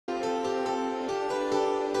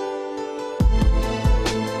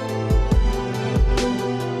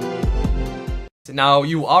Now,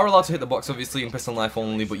 you are allowed to hit the box, obviously, in pistol knife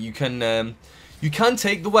only, but you can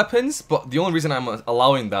take the weapons, but the only reason I'm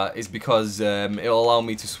allowing that is because it'll allow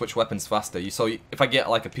me to switch weapons faster. So if I get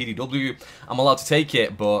like a PDW, I'm allowed to take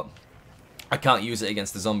it, but I can't use it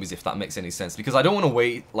against the zombies, if that makes any sense, because I don't want to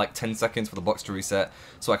wait like 10 seconds for the box to reset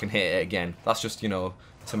so I can hit it again. That's just, you know,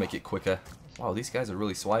 to make it quicker. Wow, these guys are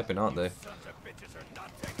really swiping, aren't they?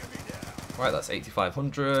 Right, that's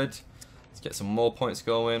 8,500. Let's get some more points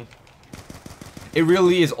going. It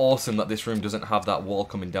really is awesome that this room doesn't have that wall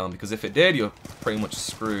coming down, because if it did, you're pretty much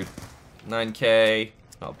screwed. 9k,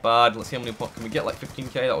 not bad. Let's see how many points. Can we get like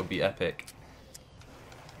 15k? That would be epic.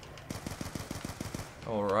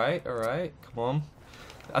 Alright, alright, come on.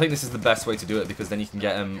 I think this is the best way to do it, because then you can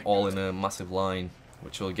get them all in a massive line,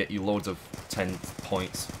 which will get you loads of 10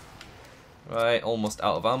 points. Right, almost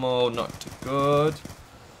out of ammo, not too good.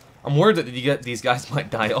 I'm worried that these guys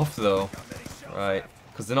might die off though. Right,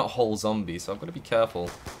 because they're not whole zombies, so I've got to be careful.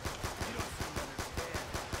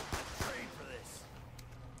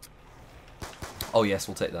 Oh yes,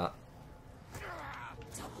 we'll take that.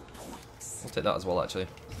 We'll take that as well, actually.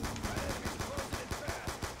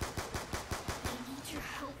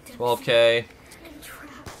 12k.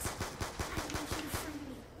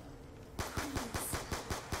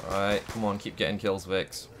 Alright, come on, keep getting kills,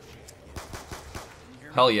 Vix.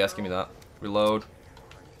 Hell yes, give me that. Reload.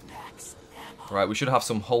 Right, we should have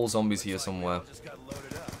some whole zombies here somewhere.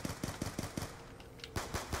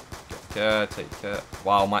 Take care, take care.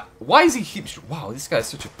 Wow, why is he keeps... Wow, this guy's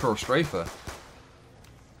such a pro strafer.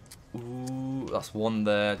 Ooh, that's one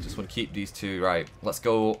there. Just want to keep these two. Right, let's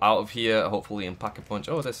go out of here, hopefully, and pack a punch.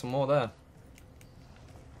 Oh, there's some more there.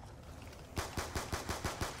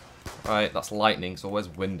 Right, that's lightning, so where's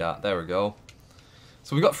wind at? There we go.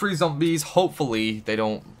 So we got 3 zombies. Hopefully they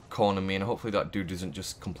don't corner me, and hopefully that dude doesn't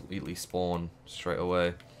just completely spawn straight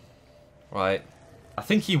away. Right. I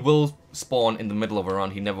think he will spawn in the middle of a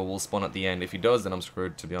round. He never will spawn at the end. If he does, then I'm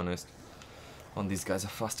screwed, to be honest. Oh, these guys are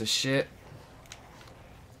fast as shit.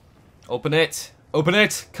 Open it! Open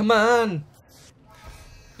it! Come on!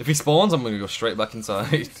 If he spawns, I'm gonna go straight back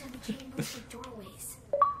inside.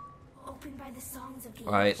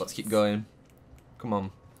 Alright, let's keep going. Come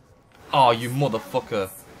on. Oh, you motherfucker.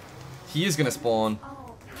 He is gonna spawn.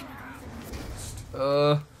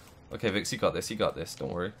 Okay, Vix, you got this, you got this.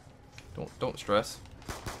 Don't worry. Don't stress.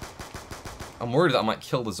 I'm worried that I might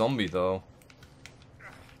kill the zombie, though.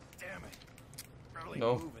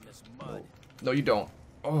 No. No, you don't.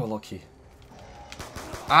 Oh, lucky.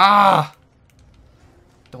 Ah!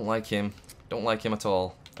 Don't like him. Don't like him at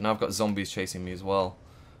all. And I've got zombies chasing me as well.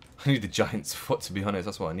 I need the giant's foot, to be honest.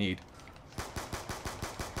 That's what I need.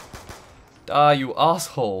 Die, you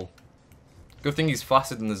asshole. Good thing he's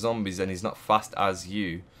faster than the zombies and he's not fast as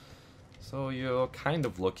you. So you're kind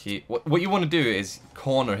of lucky. What you want to do is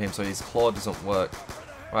corner him so his claw doesn't work.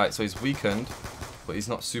 Right, so he's weakened, but he's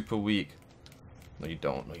not super weak. No, you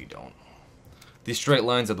don't. No, you don't. These straight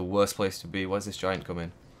lines are the worst place to be. Where's this giant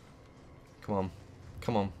coming? Come on.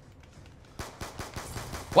 Come on.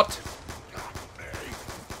 What?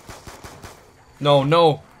 No,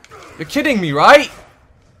 no. You're kidding me, right?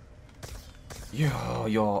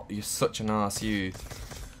 You're such an ass, you.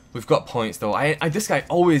 We've got points though. This guy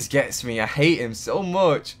always gets me. I hate him so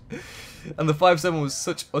much. And the 5-7 was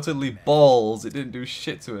such utterly balls. It didn't do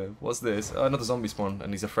shit to him. What's this? Oh, another zombie spawn,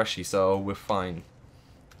 and he's a freshie, so we're fine.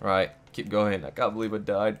 Right, keep going. I can't believe I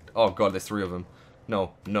died. Oh god, there's 3 of them.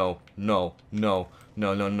 No, no, no, no,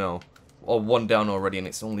 no, no, no. Oh, 1 down already, and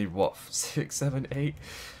it's only what, 6, 7, 8,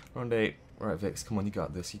 round 8. Right, Vix, come on, you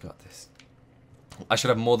got this. You got this. I should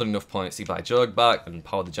have more than enough points to buy Jug back and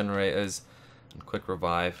power the generators and quick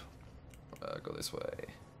revive. Go this way.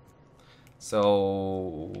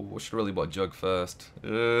 So we should really bought Jug first.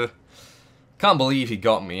 Can't believe he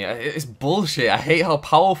got me. It's bullshit. I hate how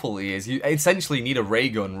powerful he is. You essentially need a ray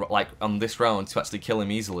gun like on this round to actually kill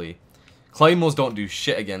him easily. Claymores don't do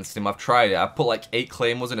shit against him. I've tried it. I put like 8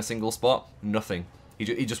 claymores in a single spot. Nothing.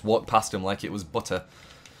 He just walked past him like it was butter.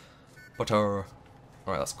 Butter.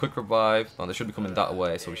 Alright, let's quick revive. Oh, they should be coming that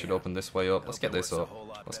way, so we should open this way up. Let's get this up.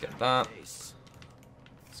 Let's get that. Let's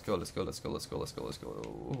go, let's go, let's go, let's go, let's go, let's go.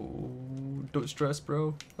 Ooh, don't stress,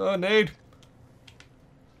 bro. Oh, nade!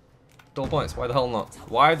 Double points, why the hell not?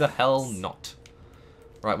 Why the hell not?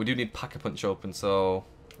 Right, we do need Pack-a-Punch open, so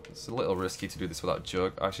it's a little risky to do this without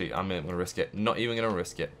Jug. Actually, I'm not gonna risk it. Not even gonna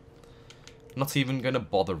risk it. Not even gonna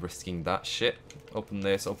bother risking that shit. Open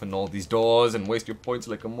this, open all these doors, and waste your points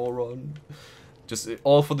like a moron. Just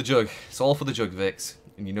all for the Jug. It's all for the Jug, Vix.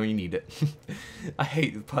 And you know you need it. I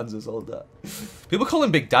hate the Panzer Soldat. People call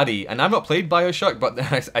him Big Daddy, and I've not played Bioshock, but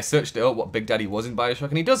I searched it up what Big Daddy was in Bioshock,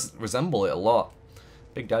 and he does resemble it a lot.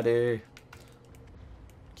 Big Daddy.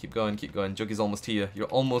 Keep going, keep going. Juggy's almost here. You're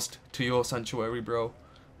almost to your sanctuary, bro.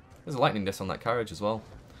 There's a lightning disc on that carriage as well.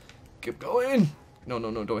 Keep going. No, no,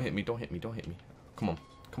 no, don't hit me, don't hit me, don't hit me. Come on,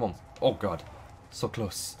 come on. Oh, God. So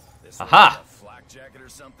close. Aha!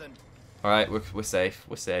 Alright, we're safe,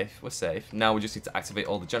 we're safe, we're safe. Now we just need to activate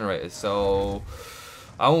all the generators. So,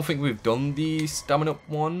 I don't think we've done the stamina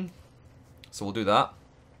one. So we'll do that.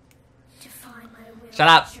 Shut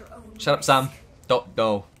up! Shut up, Sam. Don't,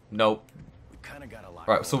 no, no.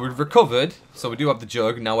 Right, so we've recovered. So we do have the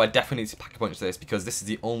jug. Now I definitely need to pack-a-punch this because this is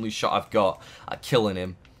the only shot I've got at killing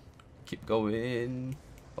him. Keep going.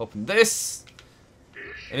 Open this.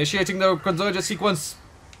 Initiating the convergence sequence.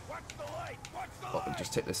 Oh, we'll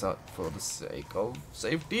just take this out for the sake of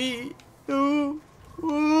safety. Ooh.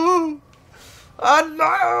 Ooh. Oh,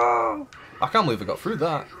 no! I can't believe I got through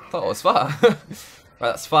that. I thought it was far. Right,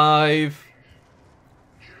 that's 5.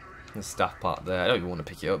 The staff part there. I don't even want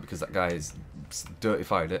to pick it up because that guy is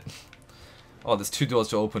dirty-fired it. Oh, there's 2 doors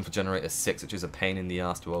to open for generator 6, which is a pain in the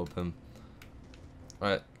ass to open.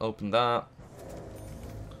 Right, open that.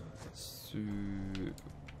 So,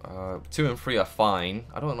 2 and 3 are fine.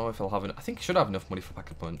 I don't know if I'll have I think I should have enough money for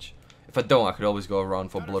Pack-a-Punch. If I don't, I could always go around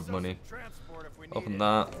for blood money. Open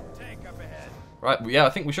that. Right, yeah, I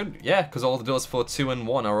think we should. Yeah, because all the doors for 2 and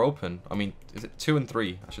 1 are open. I mean, is it 2 and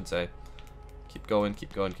 3, I should say. Keep going,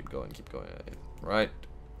 keep going, keep going, keep going. Right.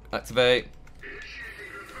 Activate.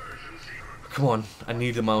 Come on, I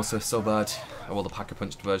need the Mouser so bad. Oh, well, the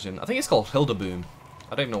Pack-a-Punched version. I think it's called Hildaboom.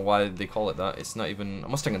 I don't even know why they call it that. It's not even...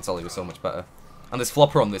 Mustang and Sally was so much better. And there's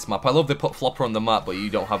Flopper on this map. I love they put Flopper on the map, but you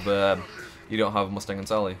don't have Mustang and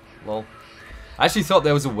Sally. Lol. I actually thought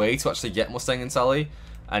there was a way to actually get Mustang and Sally,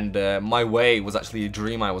 and my way was actually a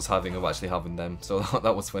dream I was having of actually having them. So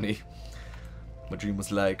that was funny. My dream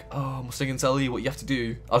was like, oh, Mustang and Sally, what you have to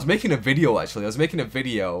do. I was making a video, actually. I was making a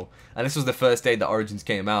video, and this was the first day that Origins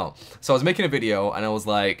came out. So I was making a video, and I was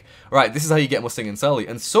like, right, this is how you get Mustang and Sally.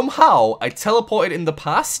 And somehow, I teleported in the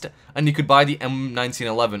past, and you could buy the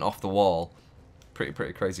M1911 off the wall. Pretty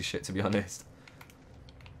crazy shit, to be honest.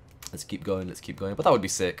 Let's keep going, let's keep going. But that would be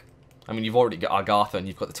sick. I mean, you've already got Agartha, and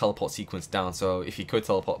you've got the teleport sequence down, so if you could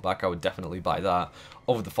teleport back, I would definitely buy that.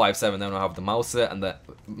 Over the 5-7, then I'll have the Mouser and the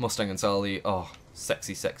Mustang and Sally. Oh,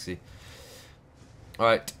 sexy, sexy.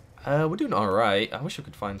 Alright, we're doing alright. I wish I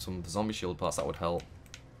could find some of the zombie shield parts, that would help.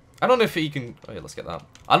 I don't know if he can... Oh yeah, let's get that.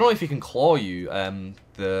 I don't know if he can claw you,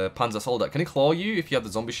 the Panzer Soldat. Can he claw you if you have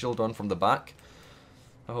the zombie shield on from the back?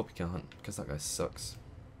 I hope he can't, because that guy sucks.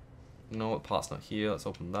 No, the part's not here. Let's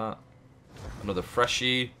open that. Another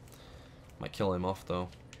freshie. Might kill him off, though.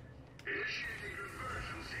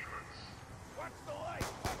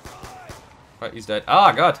 Right, he's dead.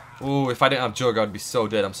 Ah, God! Ooh, if I didn't have Jug, I'd be so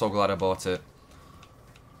dead. I'm so glad I bought it.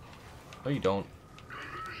 No, you don't.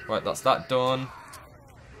 Right, that's that done.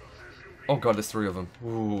 Oh, God, there's 3 of them.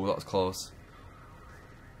 Ooh, that was close.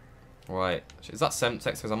 Right. Is that Semtex?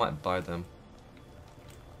 Because I might buy them.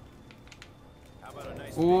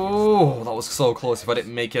 Ooh, that was so close. If I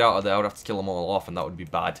didn't make it out of there, I would have to kill them all off, and that would be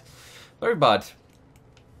bad. Very bad.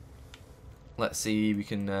 Let's see, we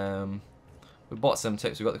can... we bought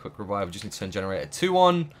Semtex, we got the quick revive, we just need to turn generator 2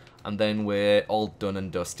 on, and then we're all done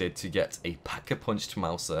and dusted to get a Pack-a-Punched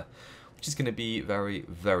Mouser, which is going to be very,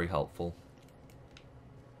 very helpful.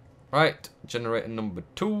 Right, generator number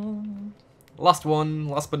 2. Last one,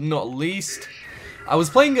 last but not least. I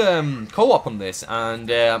was playing co-op on this,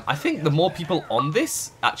 and I think the more people on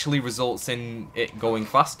this actually results in it going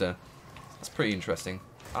faster. That's pretty interesting.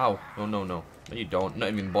 Ow. Oh, no, no. No, you don't. Not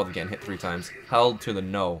even bother getting hit 3 times. Held to the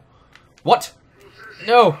no. What?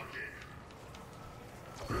 No!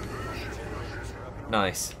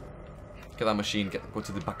 Nice. Get that machine, go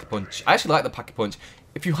to the Pack-a-Punch. I actually like the Pack-a-Punch.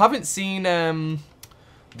 If you haven't seen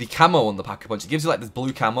the camo on the Pack-a-Punch, it gives you like this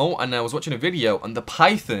blue camo, and I was watching a video, and the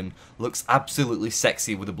Python looks absolutely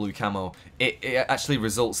sexy with the blue camo. It actually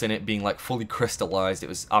results in it being like fully crystallized. It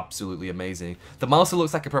was absolutely amazing. The Mouser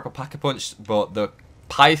looks like a proper Pack-a-Punch, but the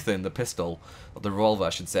Python, the pistol, or the revolver I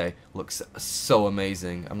should say, looks so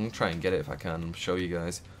amazing. I'm going to try and get it if I can and show you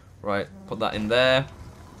guys. Right, put that in there.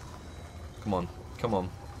 Come on, come on.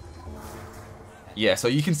 Yeah, so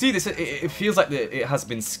you can see this, it feels like it has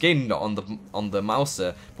been skinned on the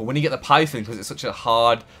Mouser, but when you get the Python, because it's such a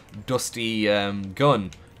hard, dusty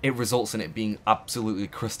gun, it results in it being absolutely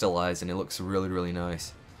crystallized, and it looks really, really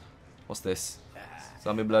nice. What's this?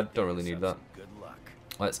 Zombie blood? Don't really need that.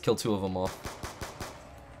 Let's kill 2 of them off.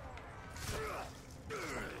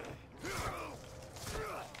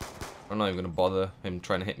 I'm not even going to bother him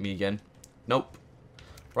trying to hit me again. Nope.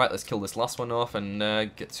 Right, let's kill this last one off and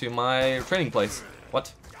get to my training place. What?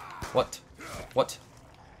 What? What?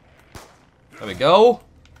 There we go.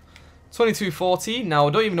 2240. Now,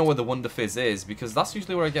 I don't even know where the Wonder Fizz is, because that's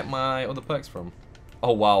usually where I get my other perks from.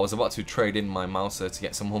 Oh wow, I was about to trade in my Mouser to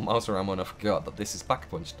get some more Mouser ammo, and I forgot that this is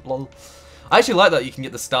pack-punched. Lol. I actually like that you can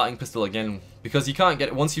get the starting pistol again, because you can't get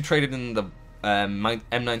it once you've traded in the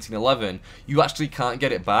M1911. You actually can't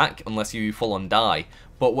get it back unless you full on die.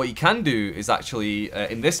 But what you can do is actually,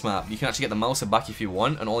 in this map, you can actually get the Mouser back if you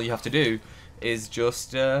want, and all you have to do is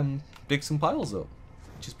just dig some piles up,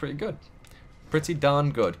 which is pretty good. Pretty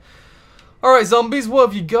darn good. Alright, zombies, what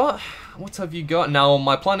have you got? What have you got? Now,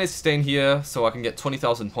 my plan is to stay in here so I can get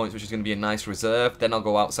 20,000 points, which is going to be a nice reserve. Then I'll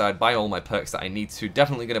go outside, buy all my perks that I need to.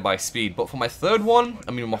 Definitely going to buy speed. But for my third one,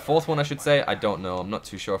 my fourth one, I should say, I don't know. I'm not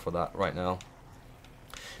too sure for that right now.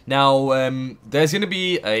 Now, there's going to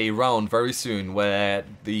be a round very soon where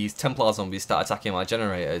these Templar zombies start attacking my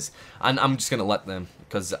generators, and I'm just going to let them,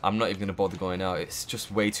 because I'm not even going to bother going out. It's just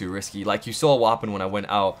way too risky. Like, you saw what happened when I went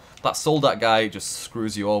out. That Soldat guy just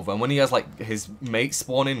screws you over, and when he has, like, his mate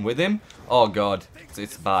spawn in with him, oh god,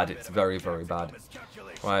 it's bad. It's very, very bad.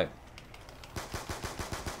 Right.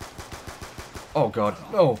 Oh god,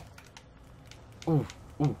 no. Ooh,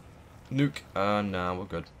 ooh. Nuke. Nah, we're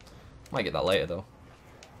good. Might get that later, though.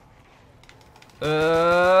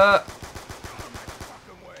 God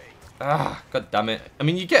damn it. I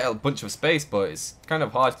mean, you get a bunch of space, but it's kind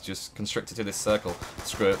of hard to just constrict it to this circle.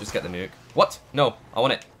 Screw it, just get the nuke. What? No, I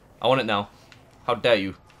want it. I want it now. How dare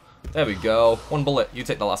you? There we go. One bullet. You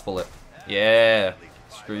take the last bullet. Yeah.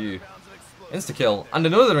 Screw you. Insta-kill. And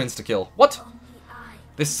another insta-kill. What?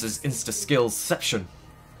 This is insta-skillsception.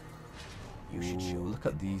 Ooh, look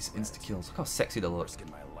at these insta-kills. Look how sexy they look.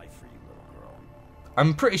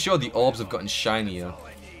 I'm pretty sure the orbs have gotten shinier.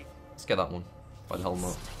 Let's get that one. Why the hell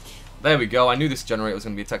not? There we go. I knew this generator was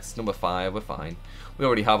going to be Texas number 5. We're fine. We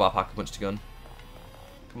already have our Pack-a-Punch gun.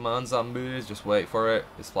 Come on, zombies. Just wait for it.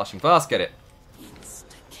 It's flashing fast. Get it.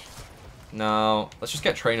 Now, let's just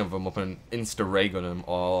get train of them up and insta-ray gun them.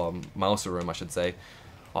 Or Mouser them, I should say.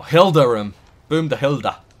 Or Hilda them. Boom the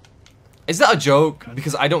Hilda. Is that a joke?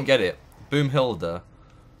 Because I don't get it. Boom Hilda.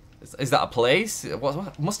 Is that a place?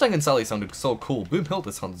 What? Mustang and Sally sounded so cool. Boom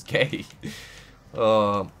Hilda sounds gay.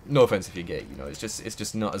 No offense if you're gay, you know. It's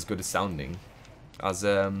just not as good as sounding as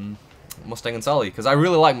Mustang and Sally. Because I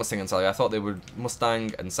really like Mustang and Sally. I thought they were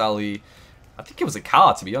Mustang and Sally. I think it was a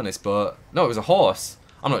car, to be honest, but no, it was a horse.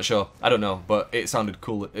 I'm not sure. I don't know, but it sounded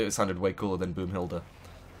cool. It sounded way cooler than Boom Hilda.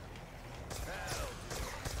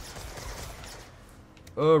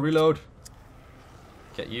 Oh, reload.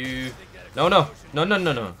 Get you. No, no, no, no,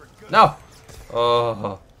 no, no. No!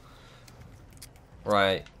 Oh.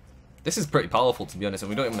 Right. This is pretty powerful, to be honest, and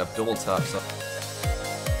we don't even have double tap, so...